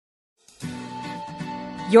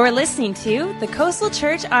You're listening to the Coastal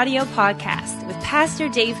Church Audio Podcast with Pastor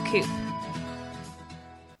Dave Koop.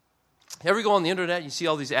 Ever go on the internet, you see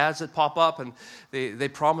all these ads that pop up, and they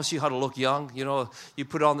promise you how to look young. You know, you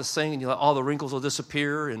put on this thing, and all the wrinkles will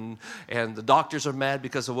disappear, and the doctors are mad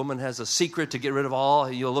because a woman has a secret to get rid of all,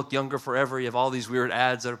 and you'll look younger forever. You have all these weird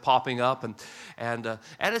ads that are popping up, and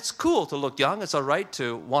it's cool to look young. It's all right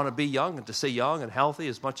to want to be young and to stay young and healthy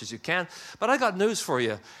as much as you can. But I got news for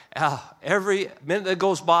you. Every minute that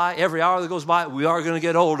goes by, every hour that goes by, we are going to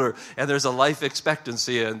get older, and there's a life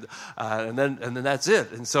expectancy, and then that's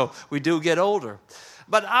it. And so we do get older.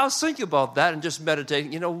 But I was thinking about that and just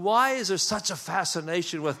meditating. You know, why is there such a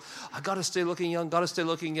fascination with, I got to stay looking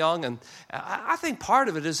young, And I think part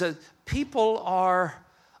of it is that people are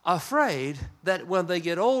afraid that when they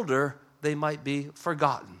get older, they might be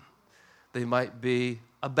forgotten. They might be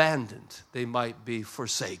abandoned. They might be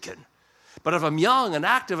forsaken. But if I'm young and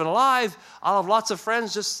active and alive, I'll have lots of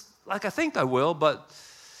friends just like I think I will, but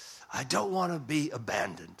I don't want to be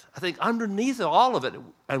abandoned. I think underneath all of it,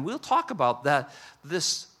 and we'll talk about that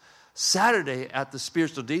this Saturday at the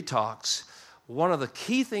Spiritual Detox, one of the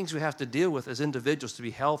key things we have to deal with as individuals to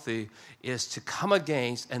be healthy is to come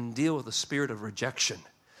against and deal with the spirit of rejection.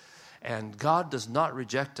 And God does not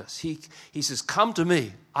reject us. He says, come to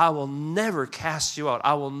me. I will never cast you out.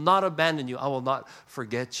 I will not abandon you. I will not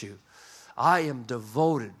forget you. I am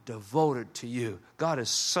devoted to you. God is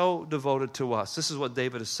so devoted to us. This is what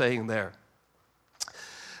David is saying there.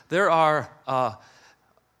 There are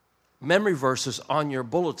memory verses on your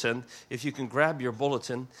bulletin. If you can grab your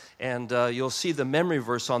bulletin, and you'll see the memory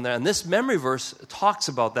verse on there. And this memory verse talks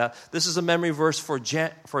about that. This is a memory verse for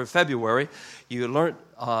February. You learned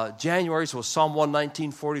January, so Psalm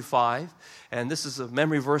 119:45. And this is a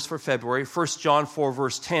memory verse for February, 1 John 4,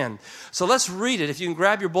 verse 10. So let's read it. If you can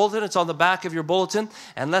grab your bulletin, it's on the back of your bulletin.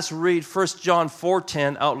 And let's read 1 John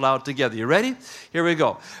 4:10 out loud together. You ready? Here we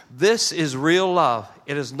go. This is real love.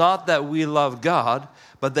 It is not that we love God,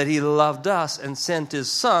 but that He loved us and sent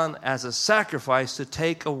His Son as a sacrifice to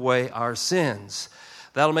take away our sins.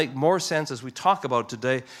 That'll make more sense as we talk about it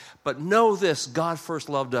today. But know this, God first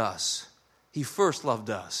loved us. He first loved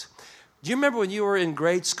us. Do you remember when you were in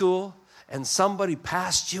grade school and somebody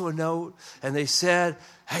passed you a note and they said,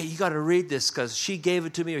 hey, you got to read this because she gave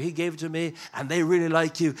it to me or he gave it to me and they really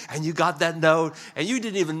like you, and you got that note and you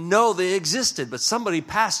didn't even know they existed, but somebody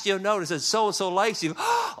passed you a note and said so-and-so likes you.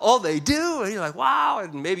 Oh, they do? And you're like, wow.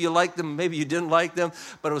 And maybe you liked them, maybe you didn't like them,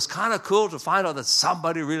 but it was kind of cool to find out that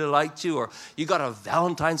somebody really liked you, or you got a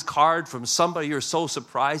Valentine's card from somebody you're so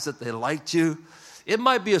surprised that they liked you. It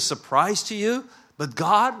might be a surprise to you, but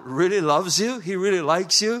God really loves you. He really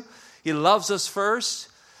likes you. He loves us first.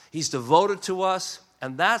 He's devoted to us.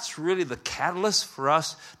 And that's really the catalyst for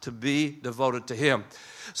us to be devoted to Him.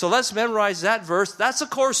 So let's memorize that verse. That's, of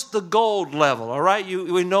course, the gold level, all right?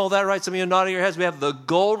 We know that, right? Some of you are nodding your heads. We have the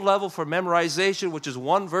gold level for memorization, which is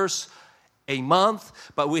one verse a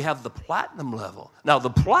month, but we have the platinum level. Now, the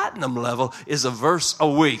platinum level is a verse a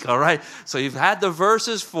week, all right? So you've had the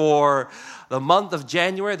verses for the month of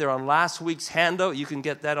January. They're on last week's handout. You can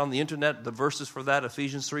get that on the internet, the verses for that,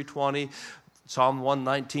 Ephesians 3:20, Psalm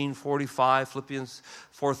 119:45, Philippians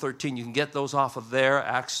 4:13. You can get those off of there,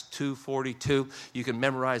 Acts 2:42. You can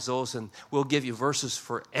memorize those, and we'll give you verses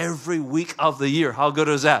for every week of the year. How good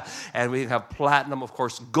is that? And we have platinum, of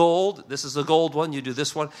course, gold. This is the gold one. You do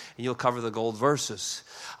this one, and you'll cover the gold verses.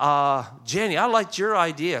 Jenny, I liked your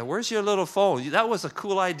idea. Where's your little phone? That was a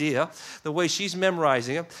cool idea, the way she's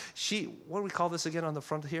memorizing it. What do we call this again on the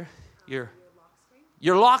front here?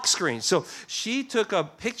 Your lock screen. So she took a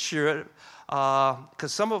picture,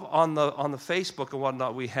 because some of on the Facebook and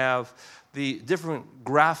whatnot, we have the different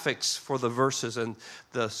graphics for the verses, and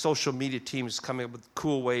the social media team is coming up with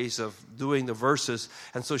cool ways of doing the verses.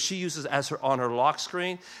 And so she uses as on her lock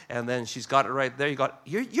screen, and then she's got it right there.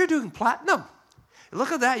 You're doing platinum.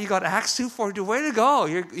 Look at that. You got Acts 2:42. Way to go.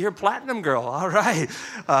 You're a platinum girl. All right.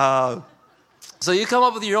 So you come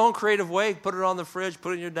up with your own creative way. Put it on the fridge.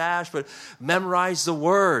 Put it in your dash. But memorize the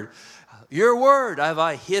Word. Your Word have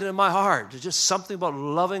I hid in my heart. There's just something about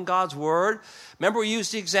loving God's Word. Remember, we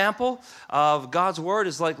used the example of God's Word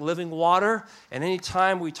is like living water. And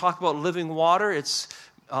anytime we talk about living water, it's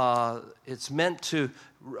meant to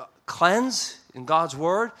cleanse in God's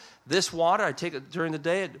Word. This water, I take it during the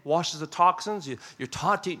day. It washes the toxins. You're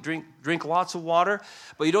taught to drink lots of water.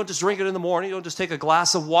 But you don't just drink it in the morning. You don't just take a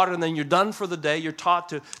glass of water and then you're done for the day. You're taught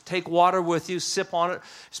to take water with you, sip on it.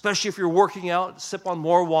 Especially if you're working out, sip on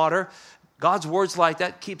more water. God's Word's like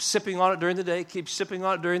that. Keep sipping on it during the day. Keep sipping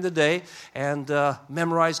on it during the day. And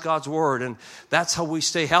memorize God's Word. And that's how we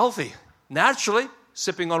stay healthy. Naturally,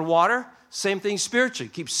 sipping on water, Same thing spiritually.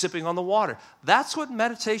 Keep sipping on the water. That's what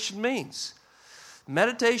meditation means.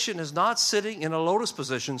 Meditation is not sitting in a lotus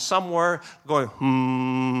position somewhere going,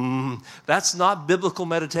 That's not biblical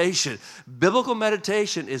meditation. Biblical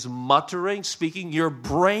meditation is muttering, speaking. Your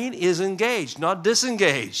brain is engaged, not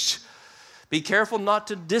disengaged. Be careful not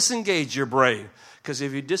to disengage your brain, because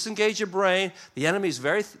if you disengage your brain, the enemy is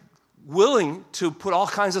very willing to put all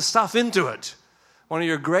kinds of stuff into it. One of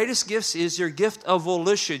your greatest gifts is your gift of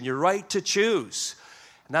volition, your right to choose.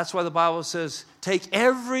 And that's why the Bible says, take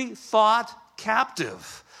every thought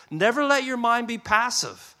captive. Never let your mind be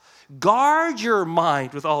passive. Guard your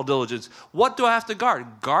mind with all diligence. What do I have to guard?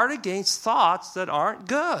 Guard against thoughts that aren't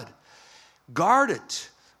good. Guard it.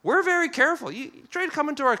 We're very careful. You try to come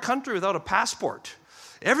into our country without a passport.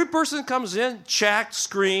 Every person that comes in, checked,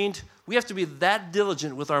 screened. We have to be that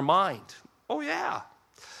diligent with our mind. Oh, yeah.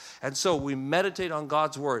 And so we meditate on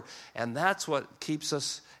God's word. And that's what keeps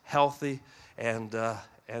us healthy and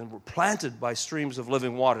we're planted by streams of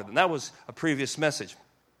living water. And that was a previous message.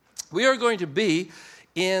 We are going to be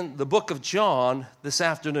in the book of John this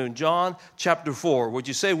afternoon. John chapter 4. Would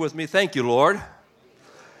you say with me, thank you, Lord,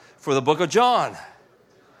 for the book of John.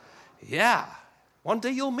 Yeah. One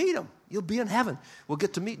day you'll meet him. You'll be in heaven. We'll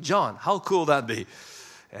get to meet John. How cool will that be?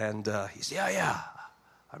 And he said, yeah.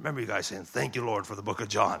 I remember you guys saying, thank you, Lord, for the book of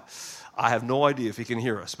John. I have no idea if he can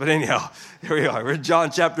hear us. But anyhow, here we are. We're in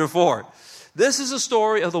John chapter 4. This is a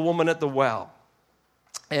story of the woman at the well.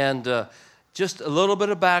 And just a little bit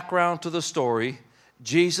of background to the story.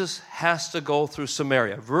 Jesus has to go through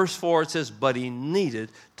Samaria. Verse 4, it says, but he needed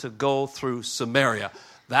to go through Samaria.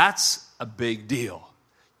 That's a big deal.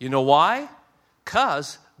 You know why?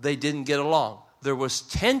 Because they didn't get along. There was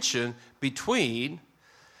tension between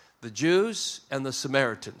the Jews and the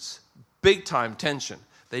Samaritans. Big time tension.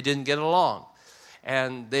 They didn't get along.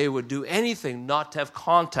 And they would do anything not to have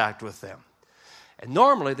contact with them. And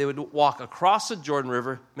normally they would walk across the Jordan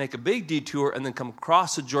River, make a big detour, and then come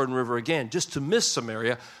across the Jordan River again just to miss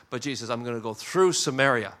Samaria. But Jesus says, I'm going to go through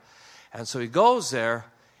Samaria. And so he goes there.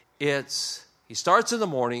 He starts in the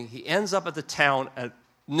morning. He ends up at the town at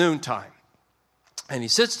noontime. And he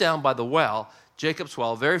sits down by the well, Jacob's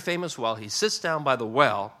well, very famous well. He sits down by the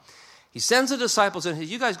well. He sends the disciples in. He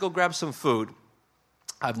says, you guys go grab some food.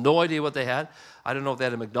 I have no idea what they had. I don't know if they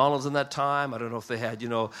had a McDonald's in that time. I don't know if they had,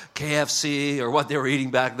 KFC or what they were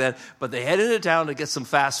eating back then. But they head into town to get some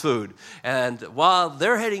fast food. And while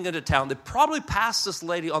they're heading into town, they probably passed this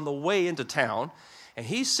lady on the way into town. And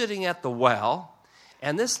he's sitting at the well.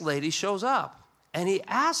 And this lady shows up. And he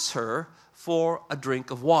asks her for a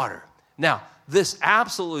drink of water. Now, this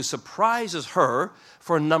absolutely surprises her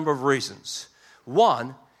for a number of reasons.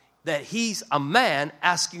 One, that he's a man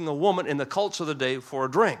asking a woman in the culture of the day for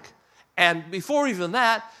a drink. And before even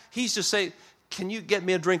that, he's just saying, can you get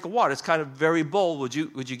me a drink of water? It's kind of very bold. Would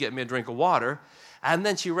you get me a drink of water? And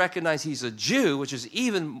then she recognized he's a Jew, which is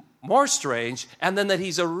even more strange. And then that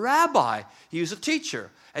he's a rabbi. He was a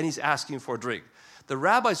teacher. And he's asking for a drink. The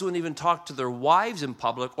rabbis wouldn't even talk to their wives in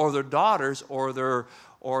public or their daughters or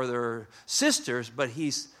their sisters, but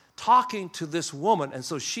he's talking to this woman. And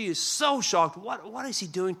so she is so shocked. What is he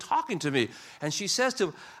doing talking to me? And she says to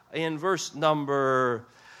him in verse number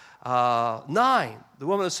 9, the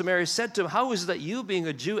woman of Samaria said to him, how is it that you, being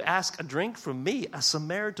a Jew, ask a drink from me, a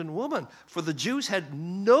Samaritan woman? For the Jews had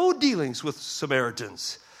no dealings with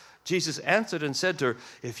Samaritans. Jesus answered and said to her,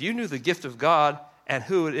 if you knew the gift of God and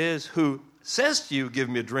who it is who says to you, give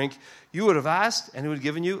me a drink, you would have asked and he would have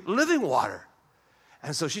given you living water.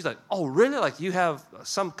 And so she's like, oh, really? Like you have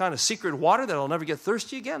some kind of secret water that I'll never get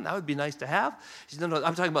thirsty again? That would be nice to have. She said, no,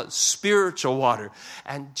 I'm talking about spiritual water.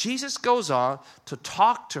 And Jesus goes on to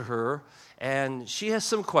talk to her, and she has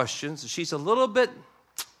some questions. She's a little bit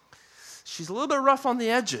rough on the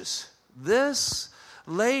edges. This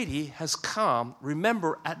lady has come,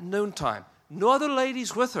 remember, at noontime. No other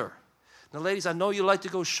ladies with her. Now, ladies, I know you like to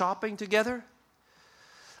go shopping together.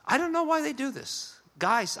 I don't know why they do this.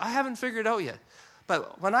 Guys, I haven't figured it out yet.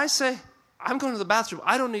 But when I say, I'm going to the bathroom,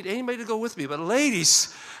 I don't need anybody to go with me. But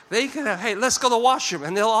ladies, they can, hey, let's go to the washroom.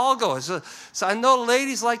 And they'll all go. So I know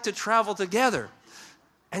ladies like to travel together.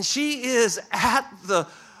 And she is at the,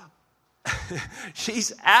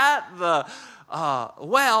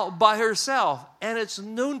 well by herself. And it's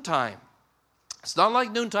noontime. It's not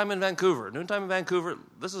like noontime in Vancouver. Noontime in Vancouver,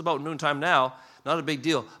 this is about noontime now. Not a big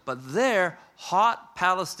deal. But there, hot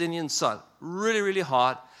Palestinian sun. Really, really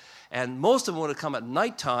hot. And most of them would have come at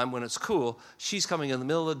nighttime when it's cool. She's coming in the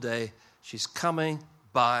middle of the day. She's coming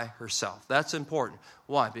by herself. That's important.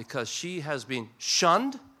 Why? Because she has been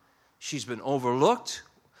shunned. She's been overlooked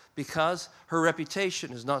because her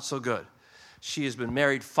reputation is not so good. She has been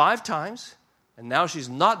married 5 times, and now she's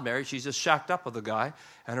not married. She's just shacked up with a guy,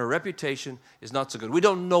 and her reputation is not so good. We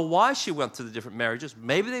don't know why she went through the different marriages.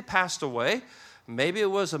 Maybe they passed away. Maybe it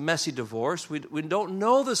was a messy divorce. We don't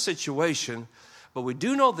know the situation, but we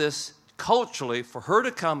do know this culturally. For her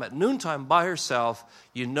to come at noontime by herself,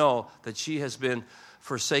 you know that she has been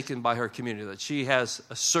forsaken by her community, that she has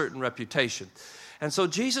a certain reputation. And so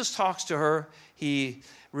Jesus talks to her. He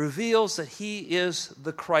reveals that he is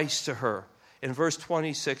the Christ to her. In verse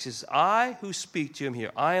 26, it's I who speak to him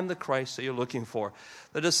here. I am the Christ that you're looking for.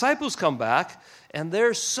 The disciples come back, and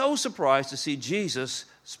they're so surprised to see Jesus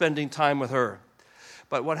spending time with her.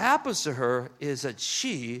 But what happens to her is that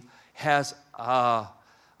she has,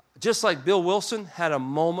 just like Bill Wilson had a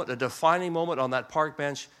moment, a defining moment on that park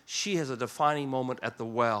bench, she has a defining moment at the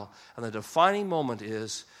well. And the defining moment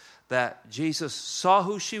is that Jesus saw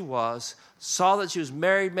who she was, saw that she was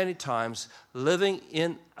married many times, living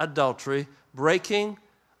in adultery, breaking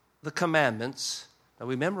the commandments. Now,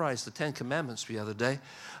 we memorized the 10 commandments the other day.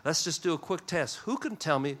 Let's just do a quick test. Who can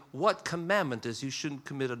tell me what commandment is you shouldn't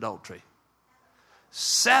commit adultery?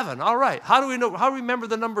 7. All right. How do we know? How do we remember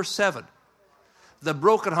the number 7? The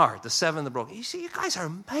broken heart. The 7, the broken. You see, you guys are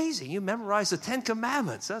amazing. You memorized the 10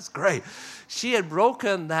 commandments. That's great. She had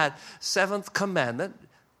broken that 7th commandment,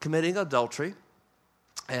 committing adultery.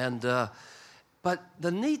 And but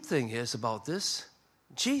the neat thing is about this,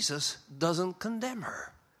 Jesus doesn't condemn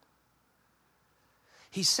her.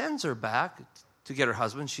 He sends her back to get her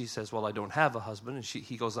husband. She says, well, I don't have a husband. And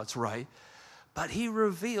he goes, that's right. But he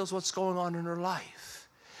reveals what's going on in her life.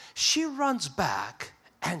 She runs back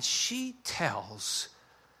and she tells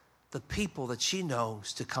the people that she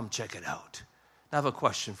knows to come check it out. Now, I have a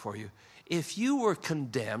question for you. If you were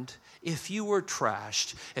condemned, if you were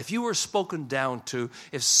trashed, if you were spoken down to,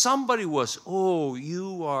 if somebody was, oh,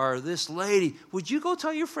 you are this lady, would you go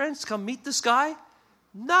tell your friends to come meet this guy?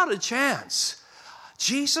 Not a chance.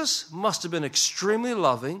 Jesus must have been extremely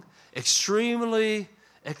loving, extremely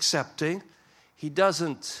accepting. He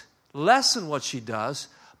doesn't lessen what she does,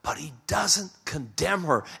 but he doesn't condemn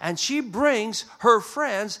her. And she brings her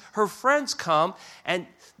friends. Her friends come, and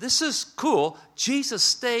this is cool. Jesus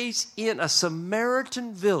stays in a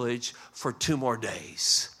Samaritan village for 2 more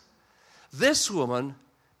days. This woman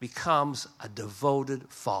becomes a devoted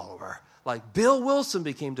follower. Like Bill Wilson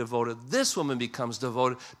became devoted, this woman becomes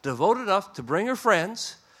devoted. Devoted enough to bring her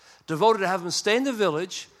friends, devoted to have them stay in the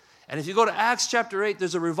village. And if you go to Acts chapter 8,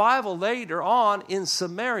 there's a revival later on in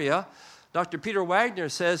Samaria. Dr. Peter Wagner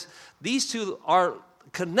says these two are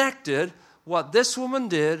connected. What this woman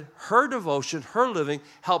did, her devotion, her living,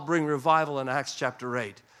 helped bring revival in Acts chapter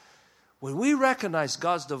 8. When we recognize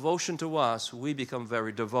God's devotion to us, we become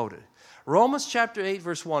very devoted. Romans chapter 8,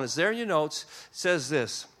 verse 1 is there in your notes. It says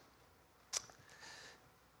this.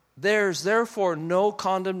 There's therefore no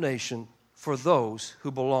condemnation for those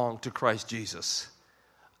who belong to Christ Jesus.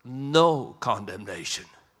 No condemnation.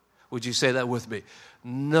 Would you say that with me?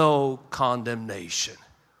 No condemnation.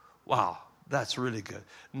 Wow, that's really good.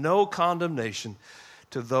 No condemnation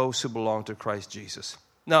to those who belong to Christ Jesus.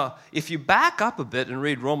 Now, if you back up a bit and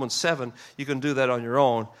read Romans 7, you can do that on your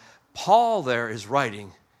own. Paul there is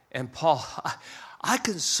writing, and Paul, I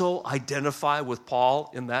can so identify with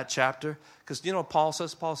Paul in that chapter, because you know what Paul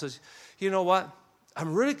says? Paul says, you know what?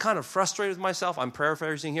 I'm really kind of frustrated with myself. I'm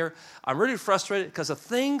paraphrasing here. I'm really frustrated because the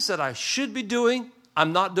things that I should be doing,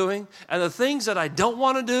 I'm not doing. And the things that I don't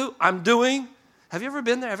want to do, I'm doing. Have you ever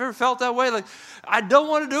been there? Have you ever felt that way? Like, I don't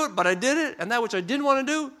want to do it, but I did it. And that which I didn't want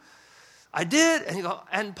to do, I did.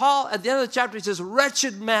 And Paul, at the end of the chapter, he says,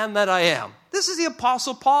 wretched man that I am. This is the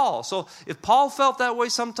Apostle Paul. So if Paul felt that way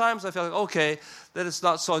sometimes, I feel like, okay, that it's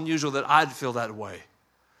not so unusual that I'd feel that way.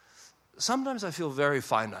 Sometimes I feel very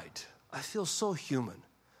finite. I feel so human.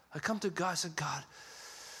 I come to God and say, God,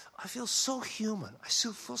 I feel so human. I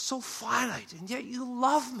still feel so finite, and yet you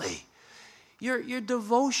love me. Your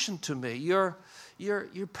devotion to me, your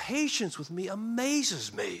patience with me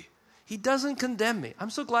amazes me. He doesn't condemn me. I'm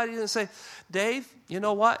so glad he didn't say, Dave, you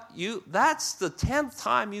know what? That's the 10th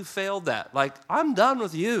time you failed that. Like, I'm done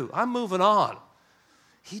with you. I'm moving on.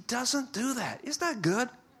 He doesn't do that. Isn't that good?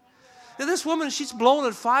 And this woman, she's blown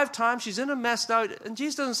it 5 times. She's in a mess now. And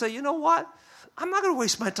Jesus doesn't say, you know what? I'm not going to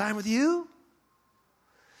waste my time with you.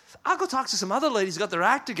 I'll go talk to some other ladies who got their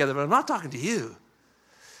act together, but I'm not talking to you.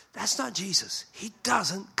 That's not Jesus. He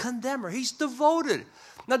doesn't condemn her. He's devoted.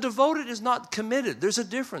 Now, devoted is not committed. There's a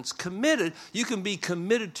difference. Committed, you can be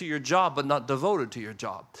committed to your job, but not devoted to your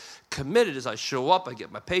job. Committed is I show up, I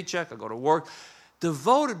get my paycheck, I go to work.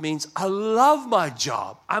 Devoted means I love my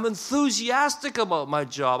job. I'm enthusiastic about my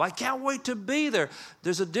job. I can't wait to be there.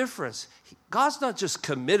 There's a difference. God's not just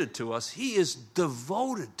committed to us, he is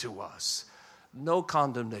devoted to us. No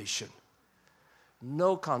condemnation.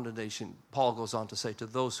 No condemnation, Paul goes on to say, to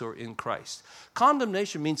those who are in Christ.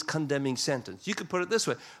 Condemnation means condemning sentence. You could put it this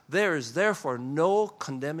way. There is therefore no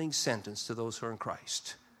condemning sentence to those who are in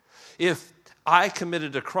Christ. If I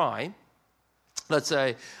committed a crime, let's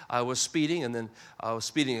say I was speeding and then I was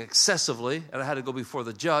speeding excessively and I had to go before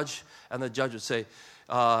the judge, and the judge would say,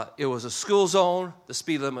 it was a school zone, the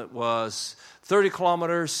speed limit was 30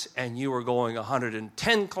 kilometers and you were going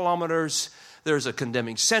 110 kilometers. There's a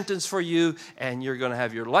condemning sentence for you, and you're going to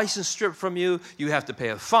have your license stripped from you. You have to pay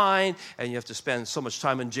a fine, and you have to spend so much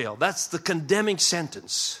time in jail. That's the condemning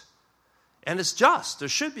sentence. And it's just. There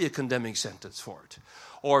should be a condemning sentence for it.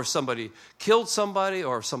 Or if somebody killed somebody,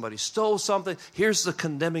 or if somebody stole something, here's the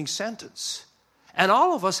condemning sentence. And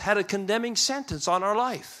all of us had a condemning sentence on our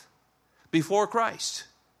life before Christ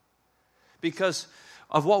because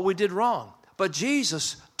of what we did wrong. But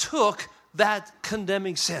Jesus took that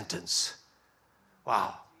condemning sentence.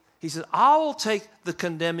 Wow. He said, I will take the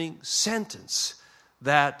condemning sentence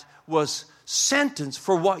that was sentenced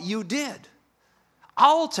for what you did.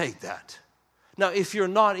 I'll take that. Now, if you're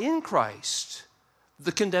not in Christ,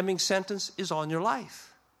 the condemning sentence is on your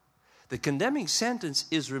life. The condemning sentence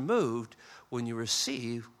is removed when you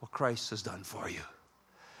receive what Christ has done for you.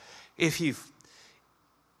 If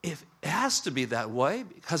it has to be that way,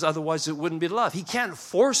 because otherwise it wouldn't be love. He can't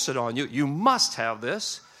force it on you. You must have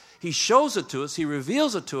this. He shows it to us, he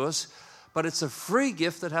reveals it to us, but it's a free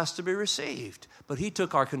gift that has to be received. But he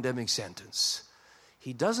took our condemning sentence.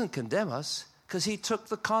 He doesn't condemn us because he took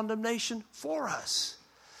the condemnation for us.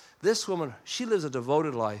 This woman, she lives a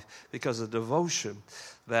devoted life because of the devotion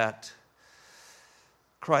that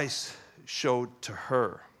Christ showed to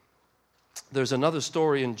her. There's another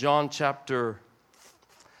story in John chapter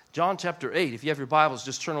 8. If you have your Bibles,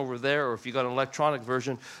 just turn over there, or if you got an electronic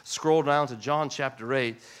version, scroll down to John chapter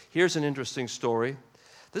 8. Here's an interesting story.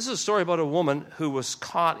 This is a story about a woman who was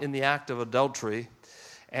caught in the act of adultery,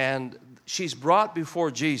 and she's brought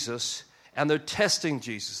before Jesus, and they're testing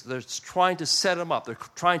Jesus. They're trying to set him up. They're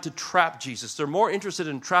trying to trap Jesus. They're more interested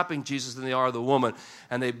in trapping Jesus than they are the woman,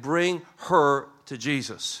 and they bring her to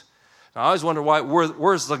Jesus. Now, I always wonder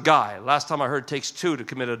where's the guy? Last time I heard it takes two to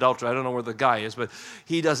commit adultery. I don't know where the guy is, but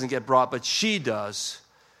he doesn't get brought, but she does.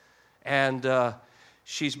 And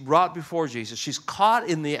she's brought before Jesus. She's caught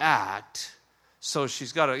in the act, so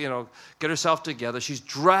she's got to, get herself together. She's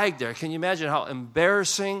dragged there. Can you imagine how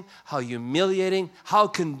embarrassing, how humiliating, how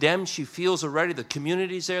condemned she feels already? The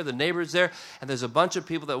community's there, the neighbors there, and there's a bunch of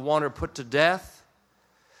people that want her put to death.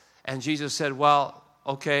 And Jesus said, well,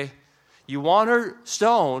 okay, you want her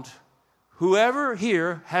stoned. Whoever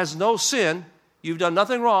here has no sin, you've done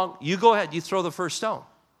nothing wrong, you go ahead, you throw the first stone.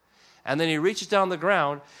 And then he reaches down the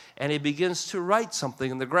ground and he begins to write something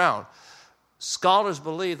in the ground. Scholars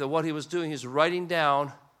believe that what he was doing is writing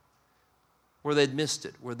down where they'd missed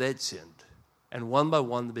it, where they'd sinned. And one by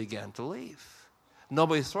one they began to leave.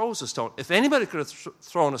 Nobody throws a stone. If anybody could have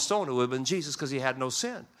thrown a stone, it would have been Jesus because he had no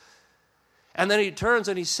sin. And then he turns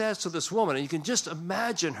and he says to this woman, and you can just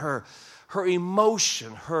imagine her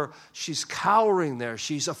emotion, she's cowering there,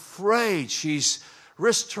 she's afraid, she's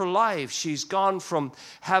risked her life, she's gone from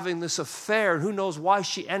having this affair, and who knows why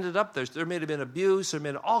she ended up there. There may have been abuse, there may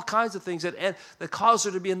have been all kinds of things that caused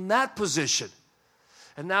her to be in that position.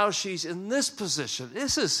 And now she's in this position.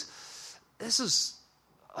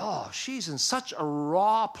 She's in such a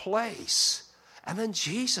raw place. And then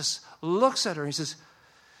Jesus looks at her and he says,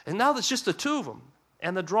 and now there's just the two of them,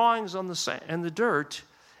 and the drawings on the sand and the dirt.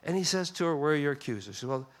 And he says to her, where are your accusers? She says,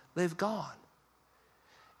 well, they've gone.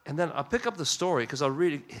 And then I'll pick up the story because I'll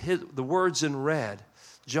read the words in red.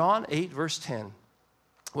 John 8, verse 10.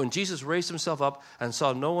 When Jesus raised himself up and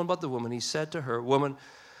saw no one but the woman, he said to her, woman,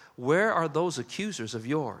 where are those accusers of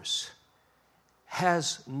yours?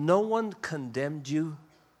 Has no one condemned you?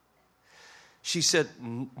 She said,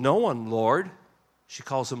 no one, Lord. She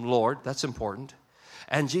calls him Lord. That's important.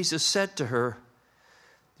 And Jesus said to her,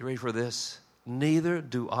 you ready for this? Neither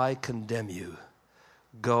do I condemn you.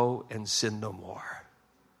 Go and sin no more.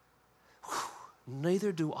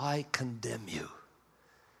 Neither do I condemn you.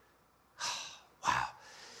 Wow.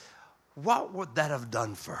 What would that have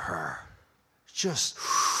done for her? Just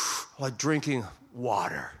like drinking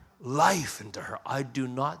water, life into her. I do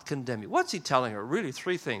not condemn you. What's he telling her? Really,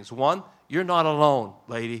 three things. One, you're not alone,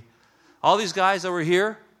 lady. All these guys that were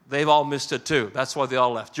here, they've all missed it too. That's why they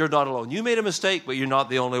all left. You're not alone. You made a mistake, but you're not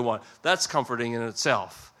the only one. That's comforting in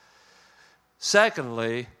itself.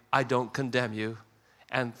 Secondly, I don't condemn you.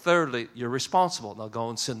 And thirdly, you're responsible. Now go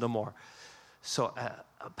and sin no more. So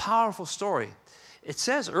a powerful story. It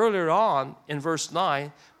says earlier on in verse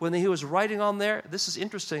 9, when he was writing on there, this is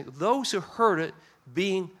interesting, those who heard it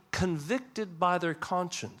being convicted by their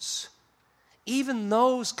conscience. Even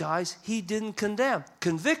those guys he didn't condemn.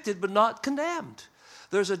 Convicted but not condemned.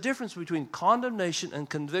 There's a difference between condemnation and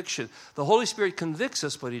conviction. The Holy Spirit convicts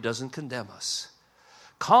us, but he doesn't condemn us.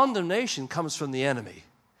 Condemnation comes from the enemy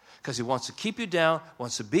because he wants to keep you down,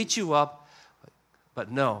 wants to beat you up.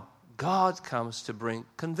 But no, God comes to bring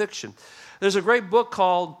conviction. There's a great book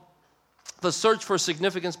called The Search for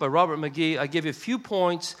Significance by Robert McGee. I give you a few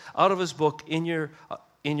points out of his book in your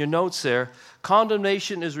notes there.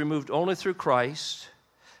 Condemnation is removed only through Christ.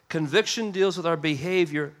 Conviction deals with our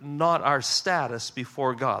behavior, not our status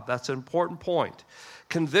before God. That's an important point.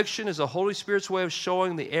 Conviction is the Holy Spirit's way of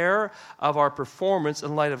showing the error of our performance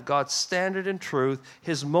in light of God's standard and truth.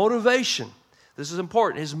 His motivation, this is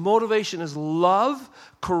important, his motivation is love,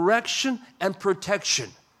 correction, and protection.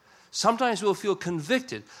 Sometimes we'll feel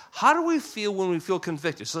convicted. How do we feel when we feel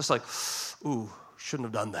convicted? So it's like, ooh, shouldn't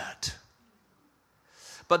have done that.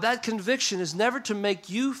 But that conviction is never to make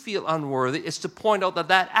you feel unworthy. It's to point out that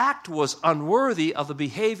that act was unworthy of the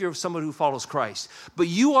behavior of somebody who follows Christ. But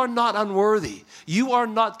you are not unworthy. You are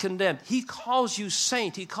not condemned. He calls you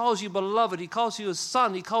saint. He calls you beloved. He calls you a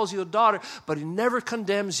son. He calls you a daughter. But he never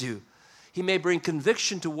condemns you. He may bring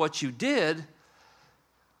conviction to what you did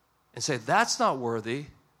and say, that's not worthy.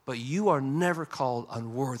 But you are never called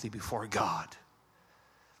unworthy before God.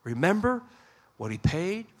 Remember what he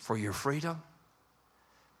paid for your freedom?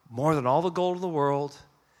 More than all the gold in the world,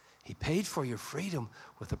 he paid for your freedom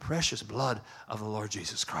with the precious blood of the Lord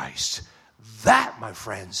Jesus Christ. That, my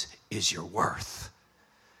friends, is your worth.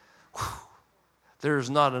 Whew. There's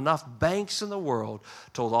not enough banks in the world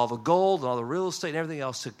to hold all the gold and all the real estate and everything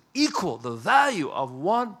else to equal the value of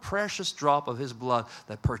one precious drop of his blood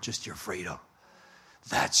that purchased your freedom.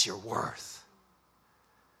 That's your worth.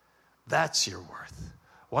 That's your worth.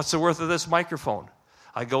 What's the worth of this microphone?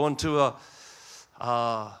 I go into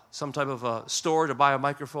some type of a store to buy a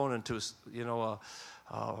microphone, and to,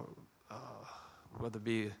 whether it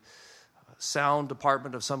be a sound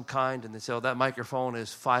department of some kind, and they say, oh, that microphone is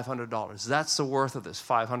 $500. That's the worth of this,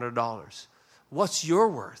 $500. What's your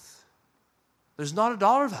worth? There's not a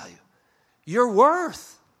dollar value. Your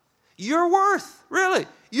worth. Your worth, really.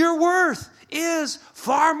 Your worth is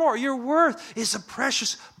far more. Your worth is the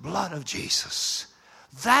precious blood of Jesus.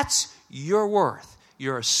 That's your worth.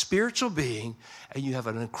 You're a spiritual being, and you have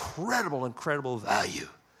an incredible, incredible value.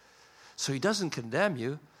 So he doesn't condemn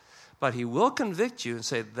you, but he will convict you and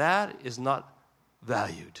say, that is not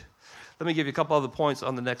valued. Let me give you a couple other points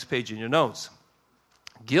on the next page in your notes.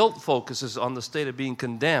 Guilt focuses on the state of being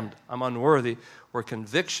condemned. I'm unworthy. Where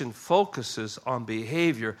conviction focuses on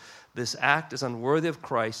behavior. This act is unworthy of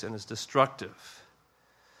Christ and is destructive.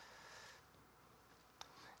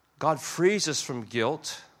 God frees us from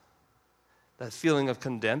guilt, that feeling of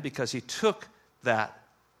condemned, because he took that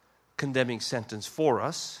condemning sentence for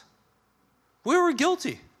us. We were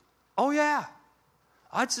guilty. Oh, yeah.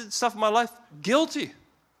 I did stuff in my life guilty.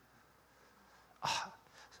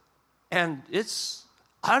 And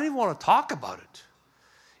I don't even want to talk about it.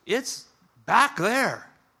 It's back there,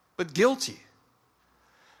 but guilty.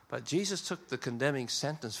 But Jesus took the condemning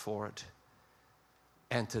sentence for it.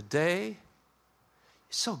 And today,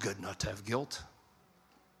 it's so good not to have guilt.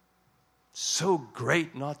 So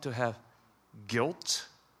great not to have guilt,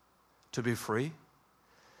 to be free.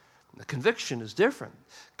 The conviction is different.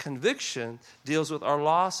 Conviction deals with our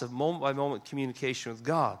loss of moment-by-moment communication with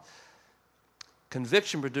God.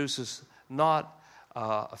 Conviction produces not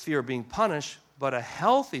a fear of being punished, but a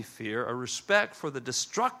healthy fear, a respect for the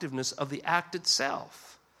destructiveness of the act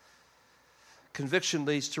itself. Conviction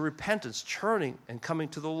leads to repentance, turning and coming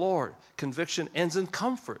to the Lord. Conviction ends in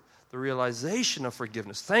comfort, the realization of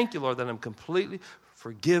forgiveness. Thank you, Lord, that I'm completely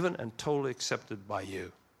forgiven and totally accepted by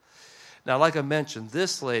you. Now, like I mentioned,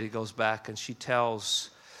 this lady goes back and she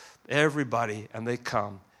tells everybody, and they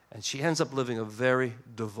come, and she ends up living a very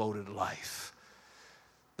devoted life.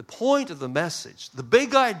 The point of the message, the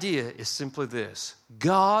big idea is simply this: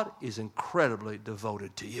 God is incredibly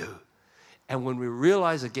devoted to you. And when we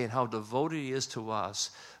realize again how devoted he is to us,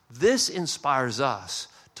 this inspires us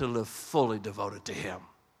to live fully devoted to him.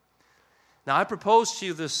 Now, I propose to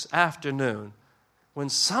you this afternoon, when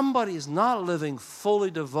somebody is not living fully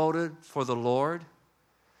devoted for the Lord,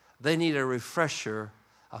 they need a refresher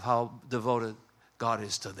of how devoted God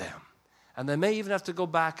is to them. And they may even have to go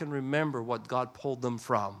back and remember what God pulled them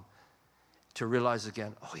from to realize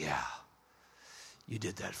again, oh yeah, you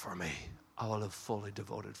did that for me. I will live fully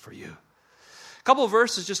devoted for you. A couple of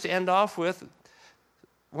verses just to end off with.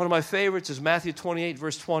 One of my favorites is Matthew 28,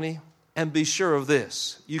 verse 20. and be sure of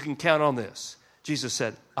this. You can count on this. Jesus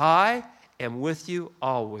said, I am with you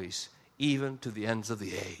always, even to the ends of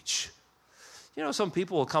the age. You know, some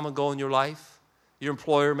people will come and go in your life. Your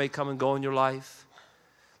employer may come and go in your life.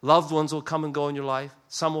 Loved ones will come and go in your life.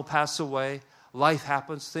 Some will pass away. Life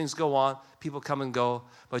happens. Things go on. People come and go.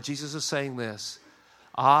 But Jesus is saying this,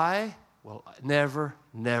 I will never,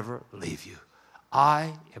 never leave you.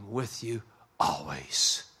 I am with you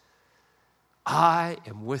always. I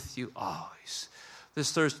am with you always.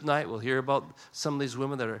 This Thursday night, we'll hear about some of these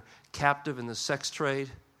women that are captive in the sex trade,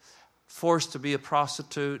 forced to be a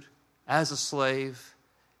prostitute, as a slave.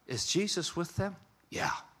 Is Jesus with them?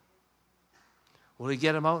 Yeah. Will he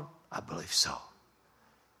get them out? I believe so.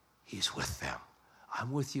 He's with them.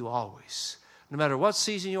 I'm with you always. No matter what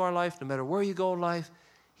season you are in life, no matter where you go in life,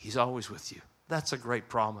 he's always with you. That's a great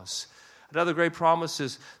promise. Another great promise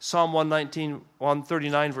is Psalm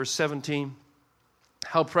 139, verse 17.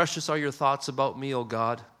 How precious are your thoughts about me, O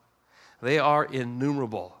God. They are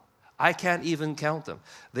innumerable. I can't even count them.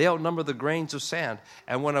 They outnumber the grains of sand.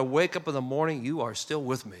 And when I wake up in the morning, you are still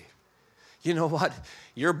with me. You know what?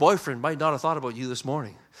 Your boyfriend might not have thought about you this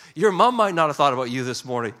morning. Your mom might not have thought about you this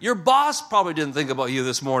morning. Your boss probably didn't think about you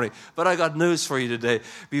this morning. But I got news for you today.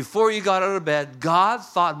 Before you got out of bed, God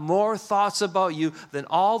thought more thoughts about you than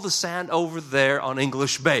all the sand over there on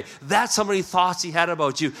English Bay. That's how many thoughts he had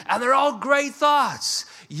about you. And they're all great thoughts.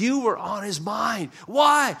 You were on his mind.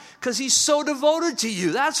 Why? Because he's so devoted to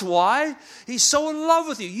you. That's why. He's so in love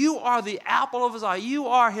with you. You are the apple of his eye. You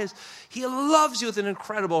are his. He loves you with an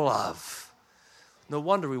incredible love. No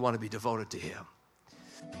wonder we want to be devoted to him.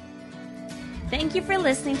 Thank you for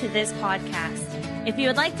listening to this podcast. If you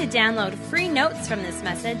would like to download free notes from this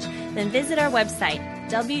message, then visit our website,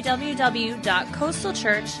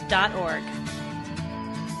 www.coastalchurch.org.